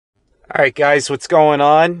All right, guys, what's going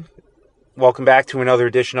on? Welcome back to another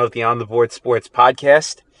edition of the On the Board Sports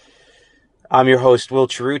Podcast. I'm your host, Will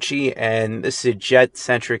Chirucci, and this is a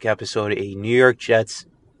Jet-centric episode, a New York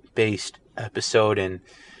Jets-based episode. And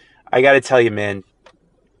I got to tell you, man,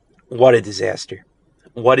 what a disaster.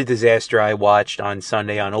 What a disaster I watched on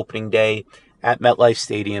Sunday on opening day at MetLife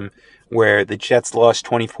Stadium, where the Jets lost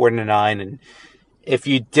 24-9. And if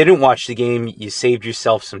you didn't watch the game, you saved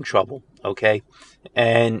yourself some trouble, okay?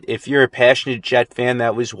 And if you're a passionate Jet fan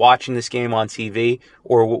that was watching this game on TV,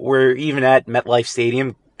 or we're even at MetLife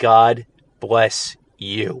Stadium, God bless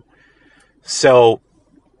you. So,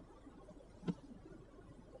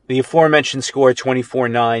 the aforementioned score,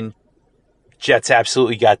 24-9, Jets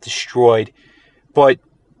absolutely got destroyed. But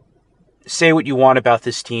say what you want about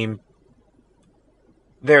this team,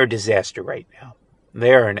 they're a disaster right now.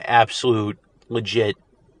 They're an absolute, legit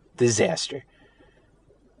disaster.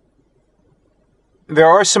 There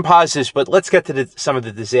are some positives, but let's get to some of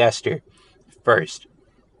the disaster first.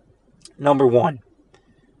 Number one,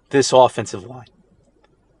 this offensive line.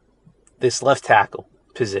 This left tackle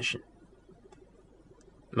position.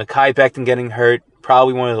 Mekhi Becton getting hurt,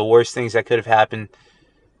 probably one of the worst things that could have happened.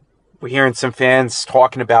 We're hearing some fans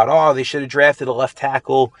talking about, they should have drafted a left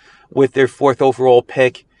tackle with their 4th overall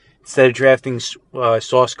pick instead of drafting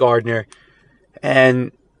Sauce Gardner.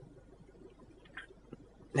 And,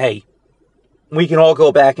 hey, we can all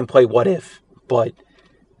go back and play what if, but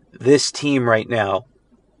this team right now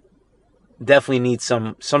definitely needs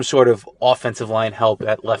some sort of offensive line help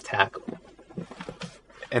at left tackle.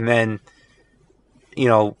 And then,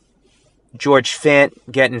 George Fant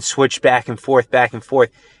getting switched back and forth.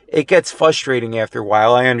 It gets frustrating after a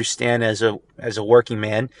while. I understand as a working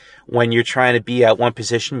man, when you're trying to be at one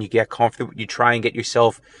position, you get comfortable, you try and get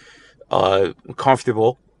yourself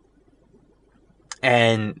comfortable.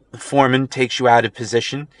 And the foreman takes you out of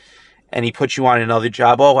position, and he puts you on another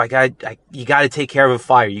job. You got to take care of a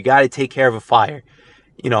fire. You got to take care of a fire.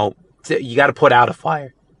 You got to put out a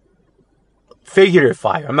fire. Figurative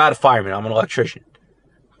fire. I'm not a fireman. I'm an electrician.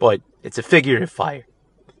 But it's a figurative fire.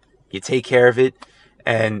 You take care of it,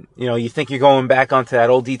 and, you think you're going back onto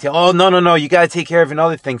that old detail. Oh, no. You got to take care of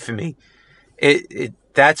another thing for me.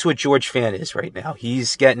 That's what George Fant is right now.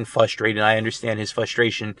 He's getting frustrated. I understand his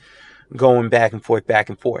frustration going back and forth.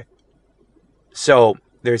 So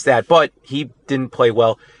there's that. But he didn't play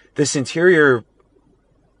well. This interior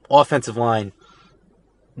offensive line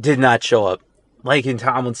did not show up. Laken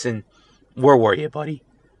Tomlinson, where were you, buddy?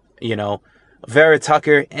 Vera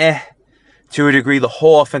Tucker, to a degree. The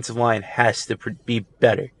whole offensive line has to be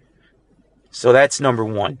better. So that's number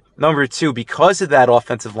one. Number two, because of that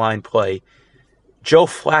offensive line play, Joe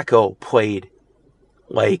Flacco played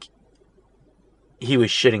like he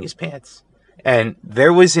was shitting his pants. And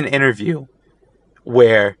there was an interview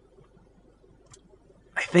where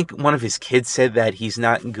I think one of his kids said that he's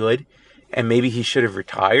not good and maybe he should have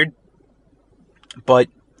retired. But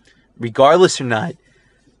regardless or not,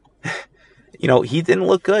 he didn't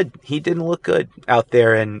look good. He didn't look good out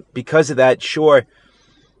there. And because of that, sure,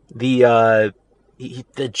 the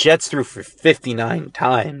Jets threw for 59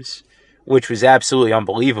 times, which was absolutely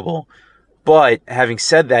unbelievable. But having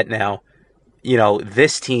said that now,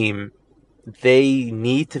 this team, they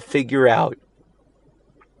need to figure out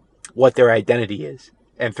what their identity is.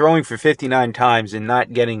 And throwing for 59 times and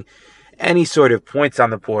not getting any sort of points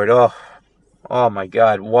on the board, oh my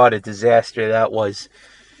God, what a disaster that was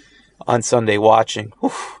on Sunday watching.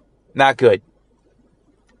 Oof, not good.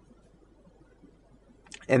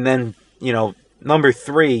 And then, number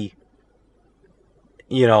three,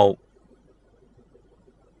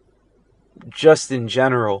 just in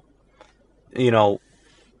general,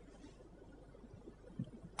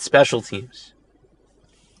 special teams.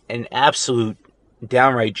 An absolute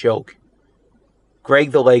downright joke.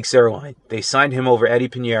 Greg the Leg Zuerlein. They signed him over Eddie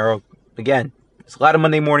Pinheiro. Again, there's a lot of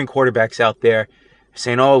Monday morning quarterbacks out there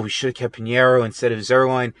saying, we should have kept Pinheiro instead of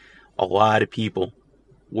Zuerlein. A lot of people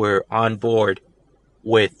were on board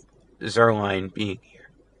with Zuerlein being here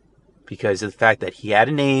because of the fact that he had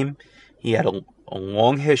a name, he had a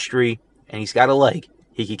long history, and he's got a leg.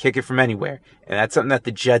 He could kick it from anywhere. And that's something that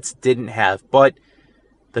the Jets didn't have. But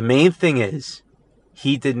the main thing is,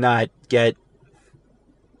 he did not get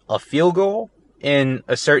a field goal in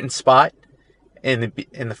a certain spot in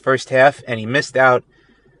the first half, and he missed out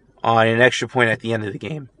on an extra point at the end of the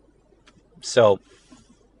game. So,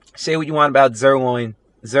 say what you want about Zuerlein.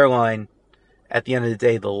 At the end of the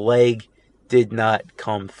day, the leg did not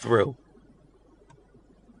come through.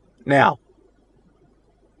 Now,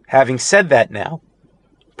 having said that now,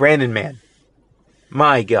 Brandon Mann,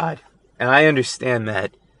 my God, and I understand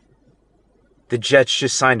that the Jets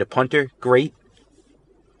just signed a punter. Great.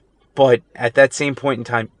 But at that same point in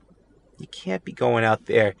time, you can't be going out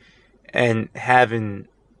there and having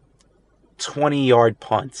 20-yard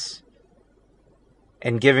punts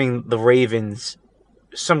and giving the Ravens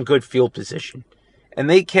some good field position. And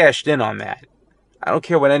they cashed in on that. I don't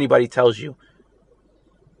care what anybody tells you.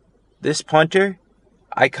 This punter,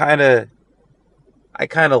 I kind of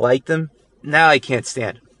liked him. Now I can't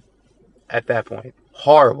stand him at that point.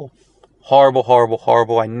 Horrible. Horrible, horrible,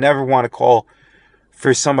 horrible. I never want to call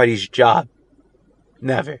for somebody's job.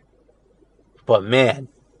 Never. But man,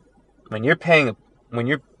 when you're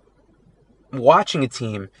watching a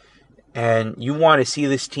team and you want to see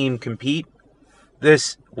this team compete,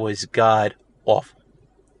 this was god awful.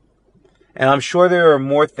 And I'm sure there are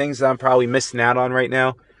more things that I'm probably missing out on right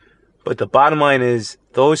now. But the bottom line is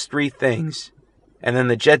those three things, and then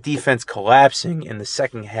the Jet defense collapsing in the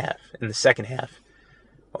second half.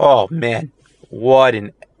 Oh man, what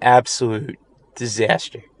an absolute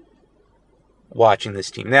disaster watching this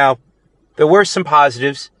team. Now, there were some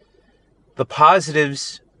positives. The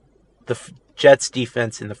positives, the Jets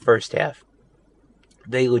defense in the first half,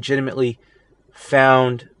 they legitimately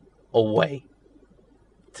found a way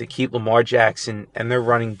to keep Lamar Jackson and their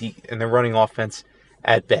running offense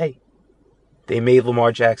at bay. They made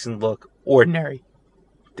Lamar Jackson look ordinary.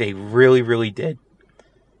 They really, really did.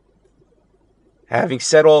 Having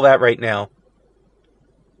said all that right now,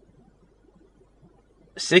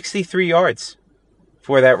 63 yards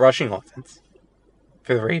for that rushing offense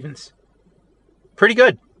for the Ravens. Pretty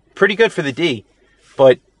good. Pretty good for the D.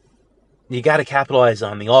 But you got to capitalize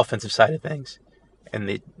on the offensive side of things.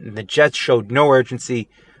 And the Jets showed no urgency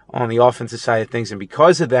on the offensive side of things. And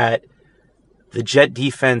because of that, the Jet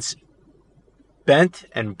defense bent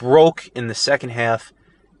and broke in the second half.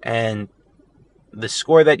 And the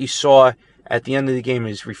score that you saw at the end of the game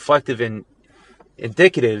is reflective and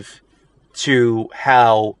indicative to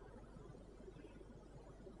how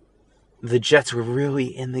the Jets were really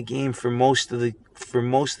in the game for most of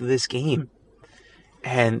this game.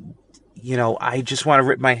 And, you know, I just want to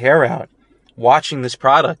rip my hair out watching this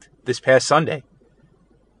product this past Sunday.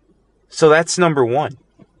 So that's number one.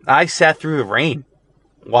 I sat through the rain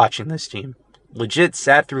watching this team. Legit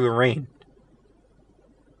sat through the rain.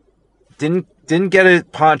 Didn't get a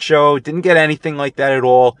poncho, didn't get anything like that at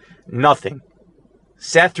all. Nothing.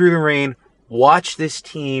 Sat through the rain, watched this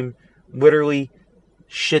team literally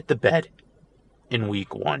shit the bed in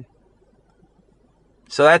week 1.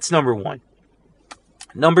 So that's number one.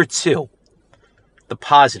 Number two, the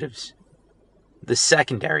positives. The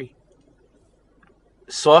secondary.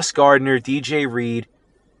 Sauce Gardner, DJ Reed,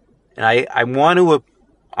 and I'm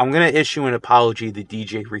going to issue an apology to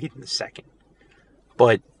DJ Reed in a second.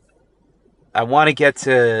 But I want to get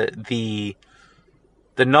to the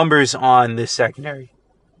numbers on this secondary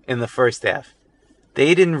in the first half.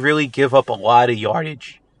 They didn't really give up a lot of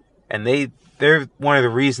yardage. And they're one of the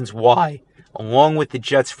reasons why, along with the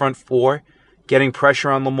Jets' front four, getting pressure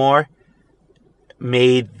on Lamar,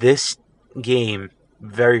 made this game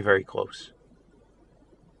very, very close.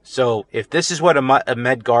 So, if this is what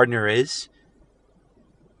Ahmed Gardner is,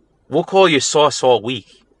 we'll call you Sauce all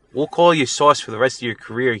week. We'll call you Sauce for the rest of your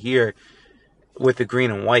career here with the green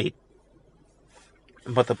and white.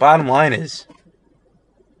 But the bottom line is,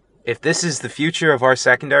 if this is the future of our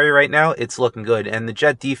secondary right now, it's looking good. And the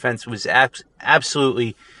Jet defense was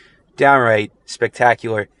absolutely downright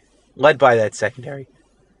spectacular, led by that secondary.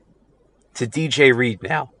 To DJ Reed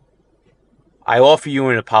now, I offer you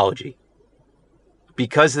an apology.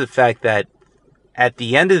 Because of the fact that at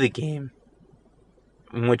the end of the game,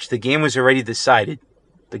 in which the game was already decided,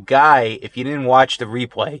 the guy, if you didn't watch the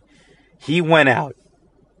replay, he went out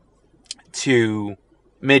to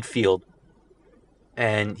midfield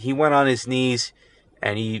and he went on his knees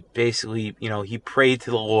and he basically, he prayed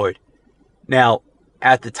to the Lord. Now,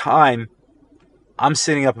 at the time, I'm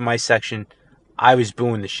sitting up in my section, I was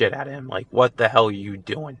booing the shit out of him. Like, what the hell are you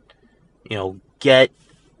doing? Get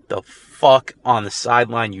the fuck on the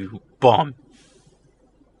sideline, you bum.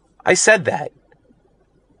 I said that,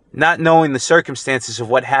 not knowing the circumstances of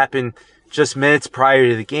what happened just minutes prior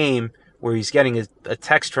to the game, where he's getting a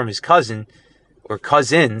text from his cousin, or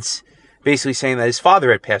cousins, basically saying that his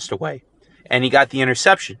father had passed away. And he got the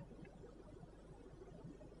interception.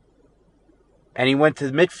 And he went to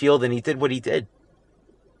the midfield and he did what he did.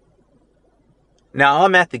 Now,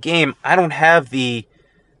 I'm at the game. I don't have the,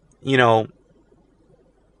 I'm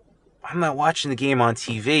not watching the game on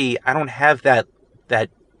TV. I don't have that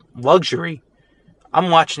luxury. I'm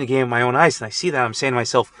watching the game with my own eyes, and I see that. I'm saying to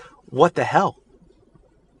myself, what the hell?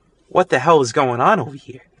 What the hell is going on over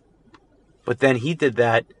here? But then he did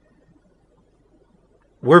that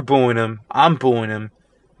We're booing him. I'm booing him.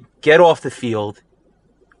 Get off the field.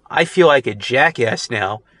 I feel like a jackass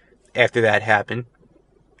now after that happened,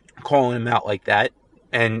 calling him out like that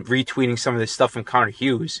and retweeting some of this stuff from Connor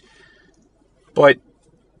Hughes. But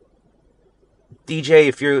DJ,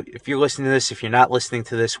 if you're listening to this, if you're not listening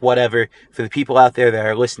to this, whatever, for the people out there that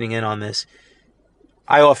are listening in on this,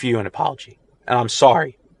 I offer you an apology. And I'm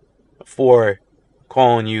sorry for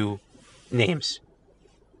calling you names.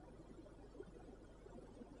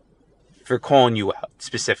 For calling you out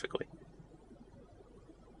specifically.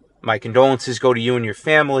 My condolences go to you and your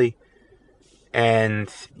family. And,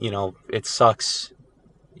 it sucks.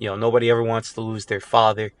 Nobody ever wants to lose their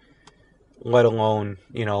father, let alone,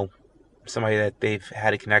 somebody that they've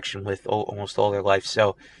had a connection with almost all their life.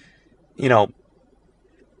 So, a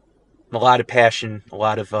lot of passion, a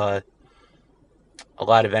lot of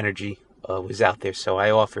energy was out there. So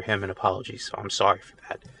I offer him an apology. So I'm sorry for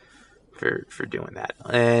that, for doing that.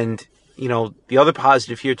 And, the other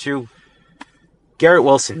positive here too, Garrett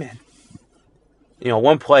Wilson, man.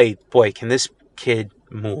 One play, boy, can this kid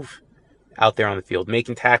move out there on the field,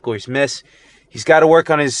 making tacklers miss. He's got to work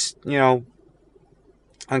on his, on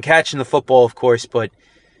catching the football, of course, but,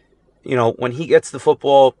 when he gets the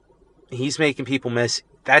football, he's making people miss.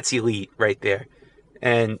 That's elite right there.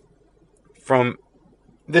 And from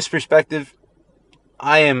this perspective,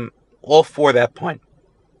 I am all for that punt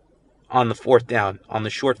on the fourth down, on the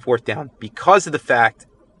short fourth down, because of the fact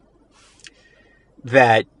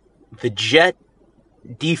that the Jet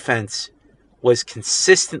defense was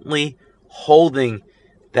consistently holding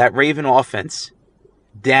that Raven offense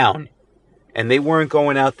down. And they weren't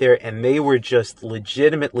going out there, and they were just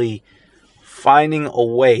legitimately finding a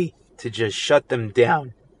way to just shut them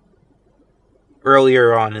down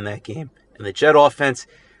earlier on in that game. And the Jet offense,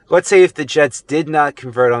 let's say if the Jets did not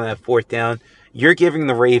convert on that fourth down, you're giving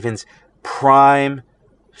the Ravens prime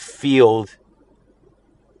field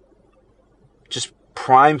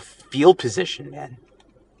position, man.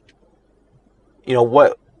 You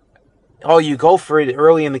go for it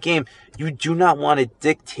early in the game. You do not want to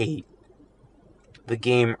dictate the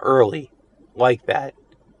game early like that.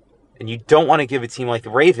 And you don't want to give a team like the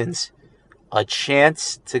Ravens a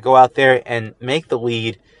chance to go out there and make the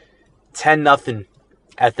lead 10-0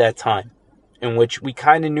 at that time, in which we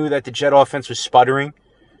kind of knew that the Jet offense was sputtering,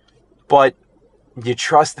 but you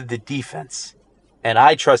trusted the defense. And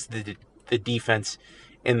I trusted the defense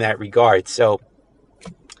in that regard. So,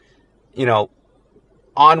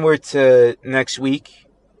 onward to next week.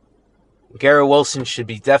 Garrett Wilson should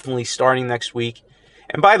be definitely starting next week.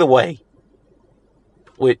 And by the way,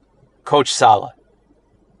 with Coach Saleh,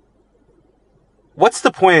 what's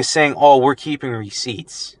the point of saying, we're keeping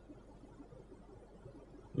receipts?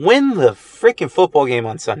 Win the freaking football game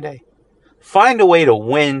on Sunday. Find a way to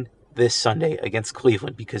win this Sunday against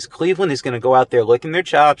Cleveland, because Cleveland is going to go out there licking their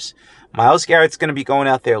chops. Myles Garrett's going to be going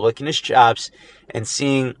out there licking his chops and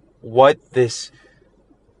seeing what this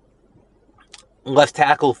left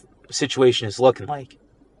tackle situation is looking like.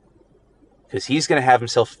 Because he's going to have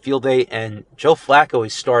himself a field day, and Joe Flacco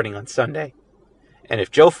is starting on Sunday. And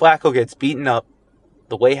if Joe Flacco gets beaten up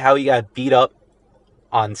the way how he got beat up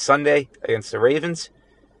on Sunday against the Ravens,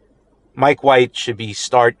 Mike White should be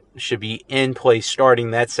in place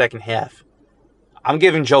starting that second half. I'm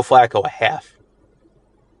giving Joe Flacco a half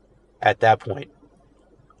at that point.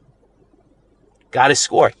 Got to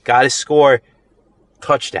score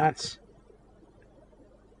touchdowns.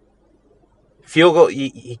 Field goal,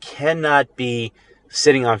 he cannot be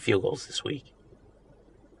sitting on field goals this week.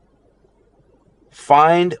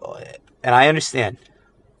 And I understand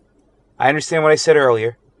what I said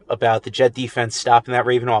earlier about the Jet defense stopping that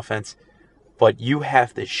Raven offense, but you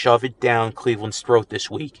have to shove it down Cleveland's throat this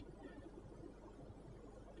week.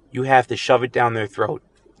 You have to shove it down their throat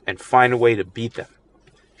and find a way to beat them.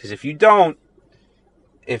 Because if you don't,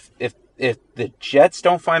 if the Jets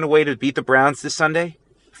don't find a way to beat the Browns this Sunday,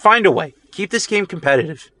 find a way. Keep this game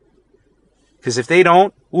competitive. Because if they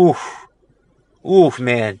don't,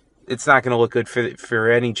 man, it's not going to look good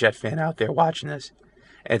for any Jet fan out there watching this.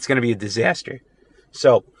 And it's going to be a disaster.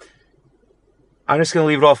 So, I'm just going to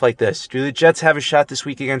leave it off like this. Do the Jets have a shot this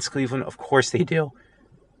week against Cleveland? Of course they do.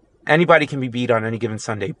 Anybody can be beat on any given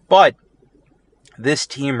Sunday. But this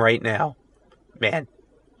team right now, man,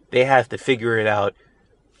 they have to figure it out.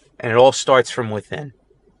 And it all starts from within.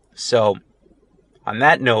 So, on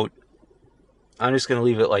that note, I'm just going to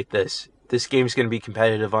leave it like this. This game's going to be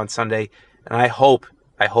competitive on Sunday. And I hope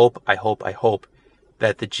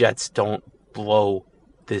that the Jets don't blow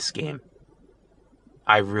this game.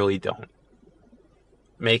 I really don't.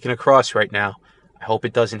 Making a cross right now. I hope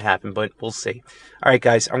it doesn't happen, but we'll see. All right,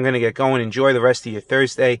 guys, I'm going to get going. Enjoy the rest of your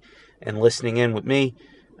Thursday and listening in with me.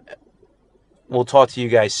 We'll talk to you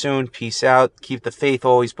guys soon. Peace out. Keep the faith.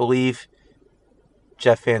 Always believe.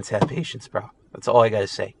 Jet fans, have patience, bro. That's all I got to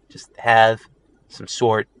say. Just have some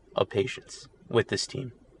sort of patience with this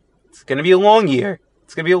team. It's going to be a long year.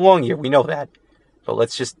 We know that. But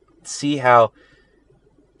let's just see how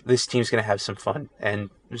this team's going to have some fun. And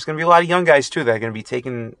there's going to be a lot of young guys, too, that are going to be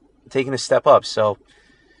taking a step up. So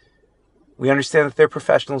we understand that they're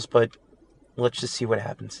professionals, but let's just see what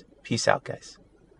happens. Peace out, guys.